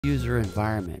User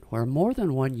environment where more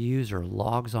than one user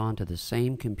logs on to the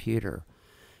same computer,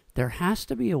 there has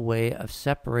to be a way of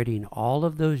separating all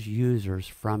of those users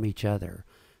from each other.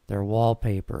 Their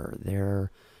wallpaper,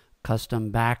 their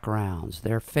custom backgrounds,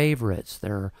 their favorites,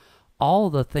 all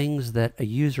the things that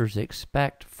users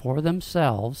expect for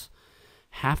themselves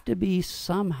have to be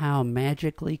somehow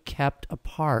magically kept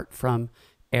apart from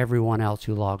everyone else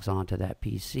who logs on to that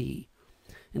PC.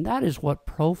 And that is what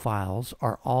profiles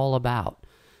are all about.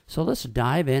 So let's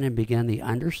dive in and begin the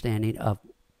understanding of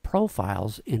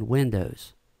profiles in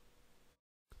Windows.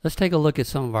 Let's take a look at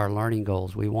some of our learning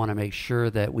goals. We want to make sure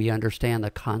that we understand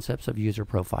the concepts of user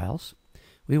profiles.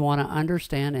 We want to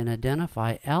understand and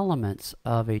identify elements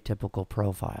of a typical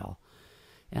profile.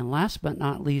 And last but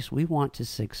not least, we want to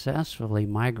successfully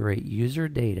migrate user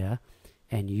data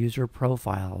and user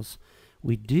profiles.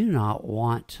 We do not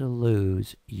want to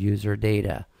lose user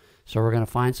data. So we're going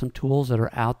to find some tools that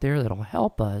are out there that will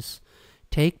help us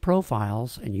take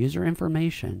profiles and user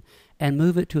information and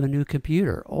move it to a new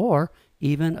computer or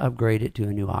even upgrade it to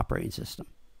a new operating system.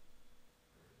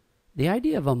 The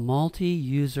idea of a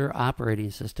multi-user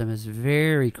operating system is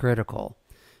very critical.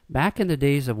 Back in the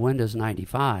days of Windows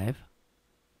 95,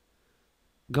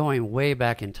 going way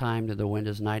back in time to the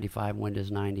Windows 95,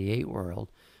 Windows 98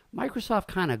 world, Microsoft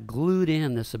kind of glued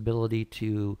in this ability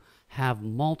to have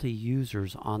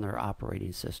multi-users on their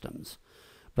operating systems.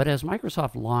 But as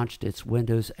Microsoft launched its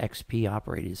Windows XP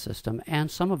operating system and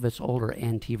some of its older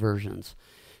NT versions,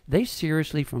 they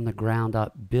seriously from the ground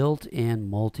up built in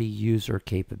multi-user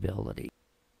capability.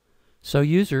 So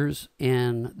users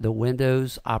in the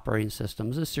Windows operating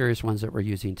systems, the serious ones that we're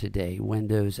using today,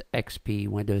 Windows XP,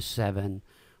 Windows 7,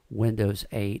 Windows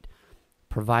 8,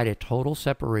 provide a total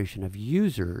separation of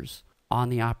users on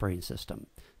the operating system.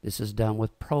 This is done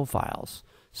with profiles.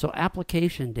 So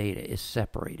application data is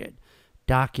separated.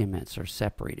 Documents are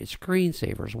separated.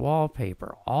 Screensavers,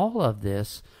 wallpaper, all of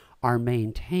this are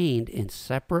maintained in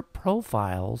separate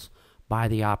profiles by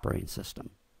the operating system.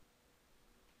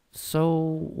 So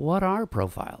what are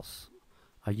profiles?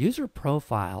 A user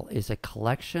profile is a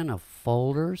collection of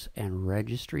folders and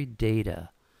registry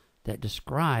data that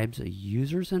describes a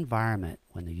user's environment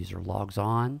when the user logs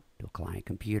on to a client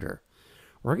computer.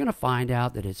 We're going to find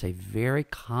out that it's a very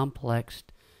complex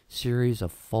series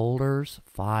of folders,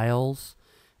 files,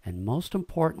 and most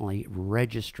importantly, a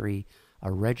registry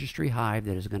hive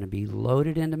that is going to be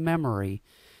loaded into memory,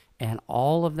 and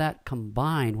all of that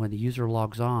combined when the user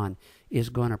logs on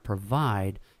is going to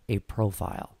provide a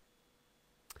profile.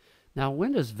 Now,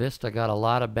 Windows Vista got a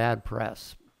lot of bad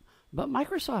press, but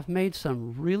Microsoft made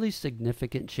some really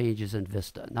significant changes in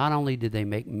Vista. Not only did they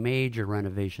make major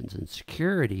renovations in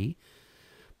security,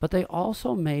 but they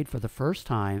also made for the first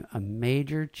time a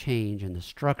major change in the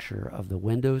structure of the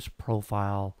Windows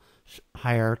profile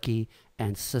hierarchy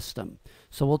and system.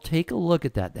 So we'll take a look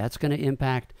at that. That's going to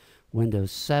impact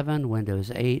Windows 7,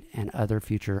 Windows 8, and other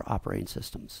future operating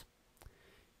systems.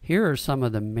 Here are some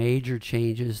of the major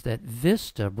changes that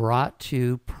Vista brought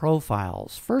to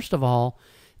profiles. First of all,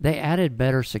 they added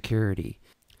better security.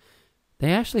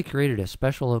 They actually created a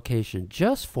special location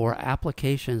just for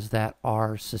applications that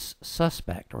are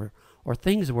suspect or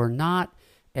things we're not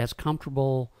as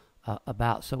comfortable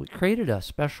about. So we created a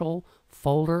special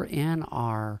folder in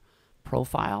our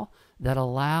profile that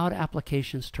allowed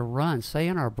applications to run, say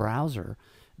in our browser,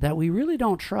 that we really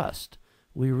don't trust.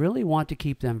 We really want to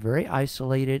keep them very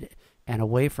isolated and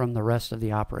away from the rest of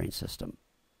the operating system.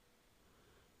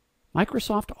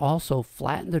 Microsoft also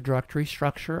flattened the directory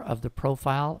structure of the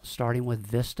profile starting with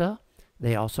Vista.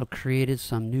 They also created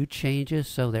some new changes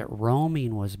so that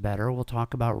roaming was better. We'll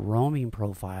talk about roaming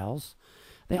profiles.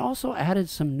 They also added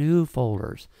some new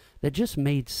folders that just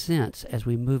made sense as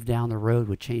we moved down the road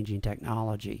with changing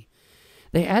technology.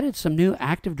 They added some new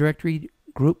Active Directory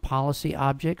group policy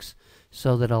objects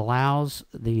so that allows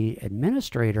the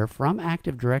administrator from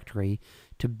Active Directory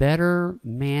to better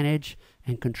manage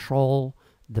and control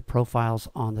the profiles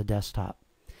on the desktop.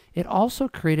 It also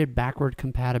created backward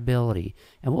compatibility,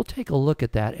 and we'll take a look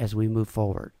at that as we move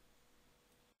forward.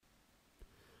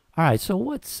 All right, so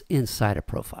what's inside a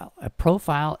profile? A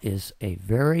profile is a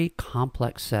very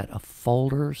complex set of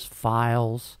folders,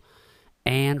 files,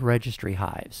 and registry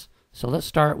hives. So let's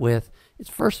start with,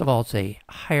 first of all, it's a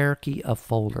hierarchy of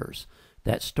folders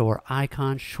that store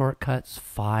icons, shortcuts,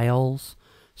 files,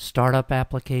 startup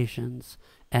applications,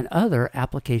 and other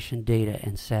application data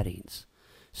and settings.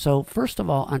 So first of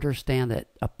all, understand that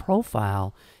a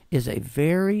profile is a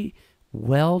very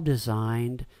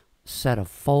well-designed set of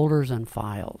folders and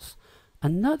files.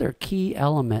 Another key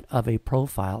element of a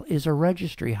profile is a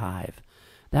registry hive.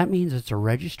 That means it's a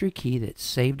registry key that's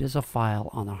saved as a file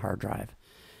on the hard drive.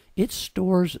 It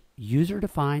stores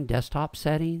user-defined desktop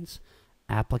settings,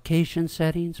 application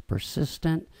settings,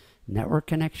 persistent network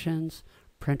connections,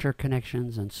 printer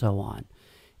connections, and so on.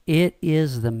 It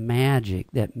is the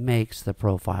magic that makes the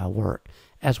profile work,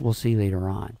 as we'll see later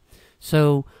on.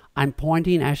 So I'm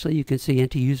pointing, actually you can see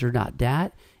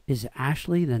Ntuser.dat is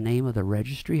actually the name of the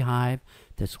registry hive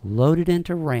that's loaded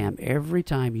into RAM every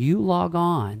time you log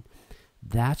on.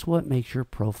 That's what makes your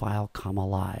profile come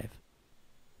alive.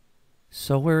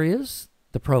 So where is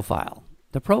the profile?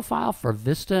 The profile for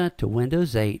Vista to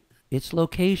Windows 8, its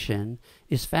location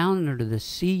is found under the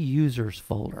C users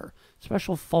folder,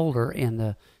 special folder in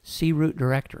the C root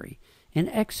directory. In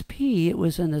XP, it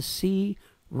was in the C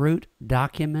root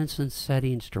documents and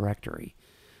settings directory.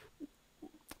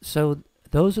 So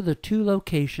those are the two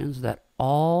locations that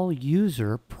all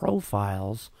user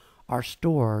profiles are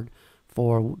stored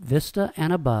for Vista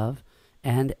and above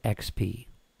and XP.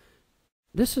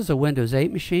 This is a Windows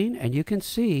 8 machine, and you can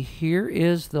see here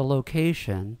is the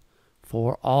location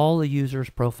for all the users'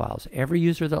 profiles. Every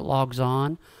user that logs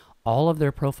on, all of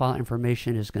their profile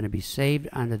information is going to be saved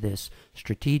under this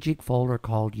strategic folder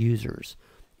called Users.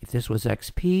 If this was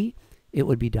XP, it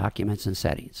would be Documents and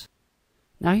Settings.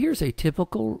 Now here's a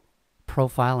typical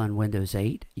profile in Windows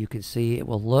 8. You can see it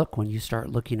will look, when you start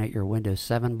looking at your Windows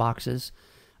 7 boxes,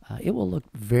 it will look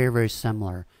very, very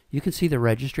similar. You can see the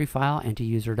registry file,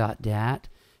 Ntuser.dat,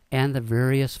 and the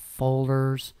various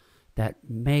folders that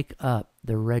make up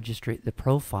the registry, the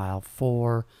profile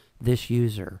for this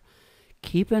user.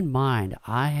 Keep in mind,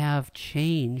 I have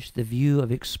changed the view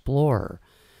of Explorer,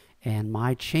 and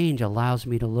my change allows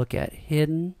me to look at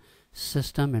hidden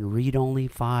system and read-only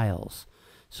files.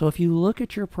 So if you look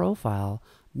at your profile,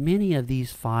 many of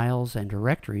these files and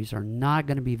directories are not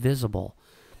going to be visible.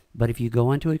 But if you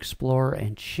go into Explorer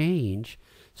and change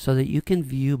so that you can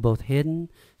view both hidden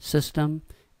system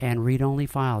and read-only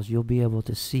files, you'll be able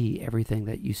to see everything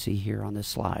that you see here on this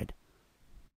slide.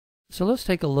 So let's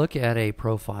take a look at a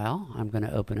profile. I'm going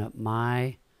to open up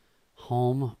my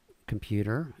home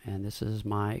computer, and this is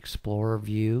my Explorer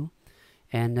view.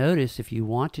 And notice, if you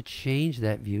want to change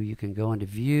that view, you can go into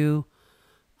View,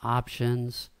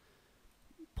 Options,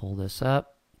 pull this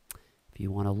up. If you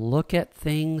want to look at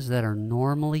things that are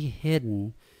normally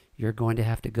hidden, you're going to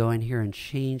have to go in here and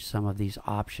change some of these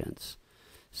options.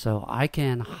 So I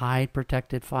can hide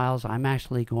protected files. I'm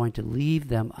actually going to leave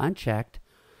them unchecked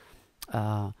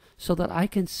so that I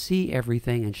can see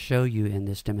everything and show you in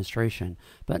this demonstration.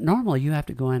 But normally you have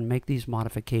to go in and make these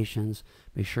modifications.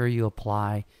 Make sure you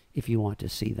apply if you want to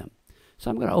see them.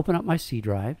 So I'm going to open up my C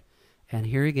drive, and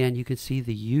here again you can see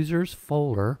the users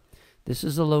folder. This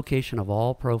is the location of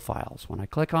all profiles. When I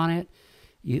click on it,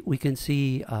 we can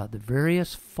see the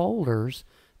various folders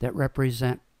that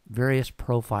represent various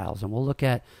profiles. And we'll look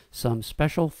at some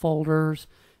special folders.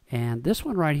 And this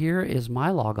one right here is my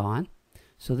logon.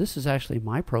 So this is actually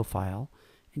my profile.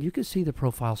 And you can see the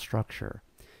profile structure.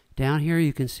 Down here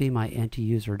you can see my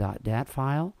Ntuser.dat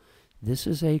file. This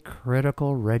is a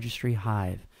critical registry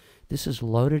hive. This is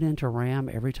loaded into RAM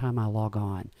every time I log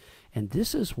on. And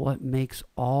this is what makes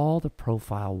all the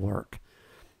profile work.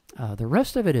 The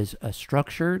rest of it is a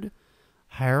structured,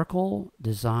 hierarchical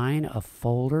design of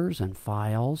folders and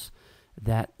files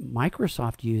that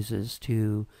Microsoft uses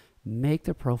to make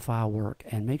the profile work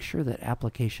and make sure that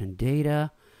application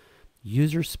data,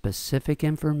 user-specific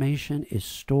information is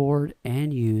stored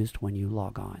and used when you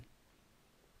log on.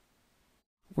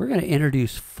 We're going to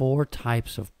introduce 4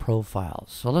 types of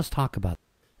profiles. So let's talk about them.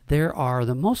 There are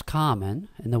the most common,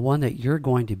 and the one that you're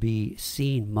going to be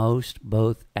seeing most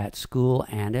both at school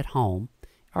and at home,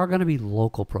 are going to be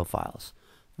local profiles.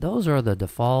 Those are the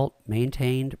default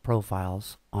maintained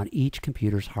profiles on each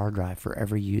computer's hard drive for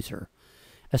every user.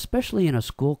 Especially in a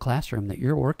school classroom that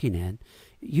you're working in,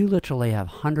 you literally have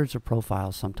hundreds of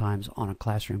profiles sometimes on a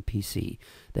classroom PC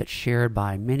that's shared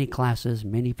by many classes,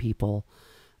 many people.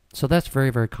 So that's very,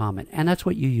 very common, and that's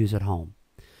what you use at home.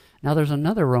 Now there's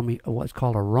another what's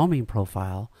called a roaming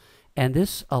profile, and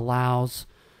this allows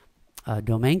a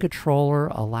domain controller,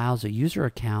 allows a user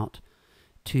account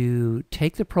to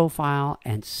take the profile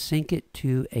and sync it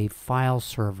to a file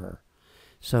server.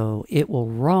 So it will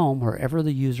roam wherever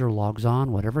the user logs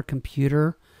on, whatever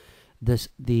computer.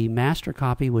 The master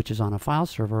copy, which is on a file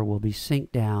server, will be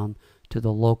synced down to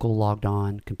the local logged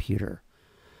on computer.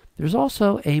 There's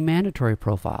also a mandatory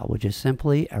profile, which is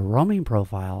simply a roaming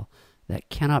profile that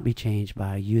cannot be changed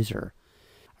by a user.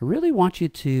 I really want you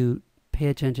to pay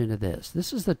attention to this.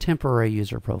 This is the temporary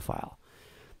user profile.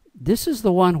 This is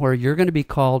the one where you're going to be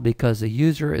called because the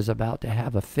user is about to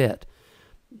have a fit.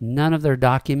 None of their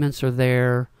documents are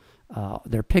there.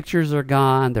 Their pictures are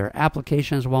gone. Their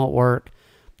applications won't work.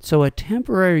 So a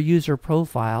temporary user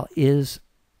profile is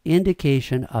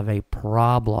indication of a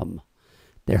problem.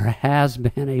 There has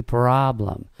been a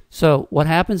problem. So what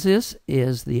happens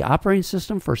is the operating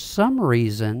system, for some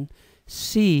reason,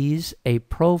 sees a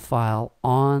profile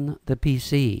on the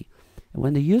PC. And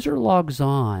when the user logs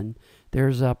on,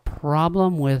 there's a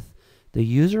problem with the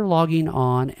user logging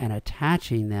on and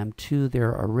attaching them to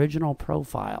their original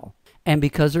profile. And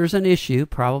because there's an issue,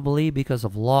 probably because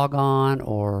of logon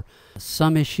or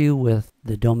some issue with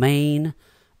the domain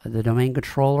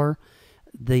controller,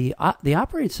 the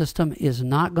operating system is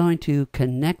not going to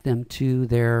connect them to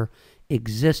their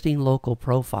existing local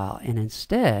profile, and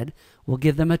instead will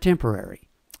give them a temporary.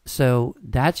 So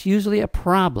that's usually a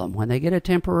problem. When they get a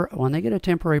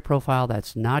temporary profile,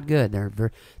 that's not good.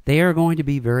 They are going to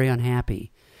be very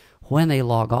unhappy. When they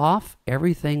log off,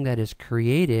 everything that is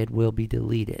created will be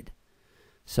deleted.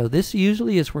 So this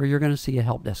usually is where you're going to see a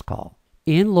help desk call.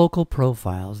 In local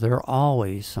profiles, there are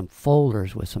always some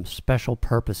folders with some special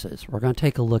purposes. We're going to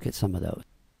take a look at some of those.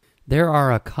 There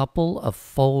are a couple of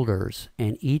folders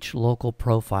in each local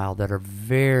profile that are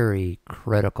very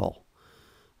critical.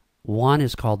 One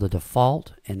is called the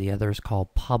default and the other is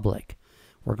called public.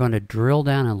 We're going to drill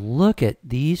down and look at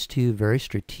these two very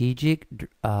strategic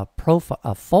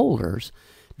folders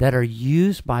that are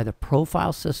used by the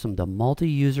profile system, the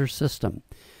multi-user system,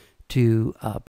 to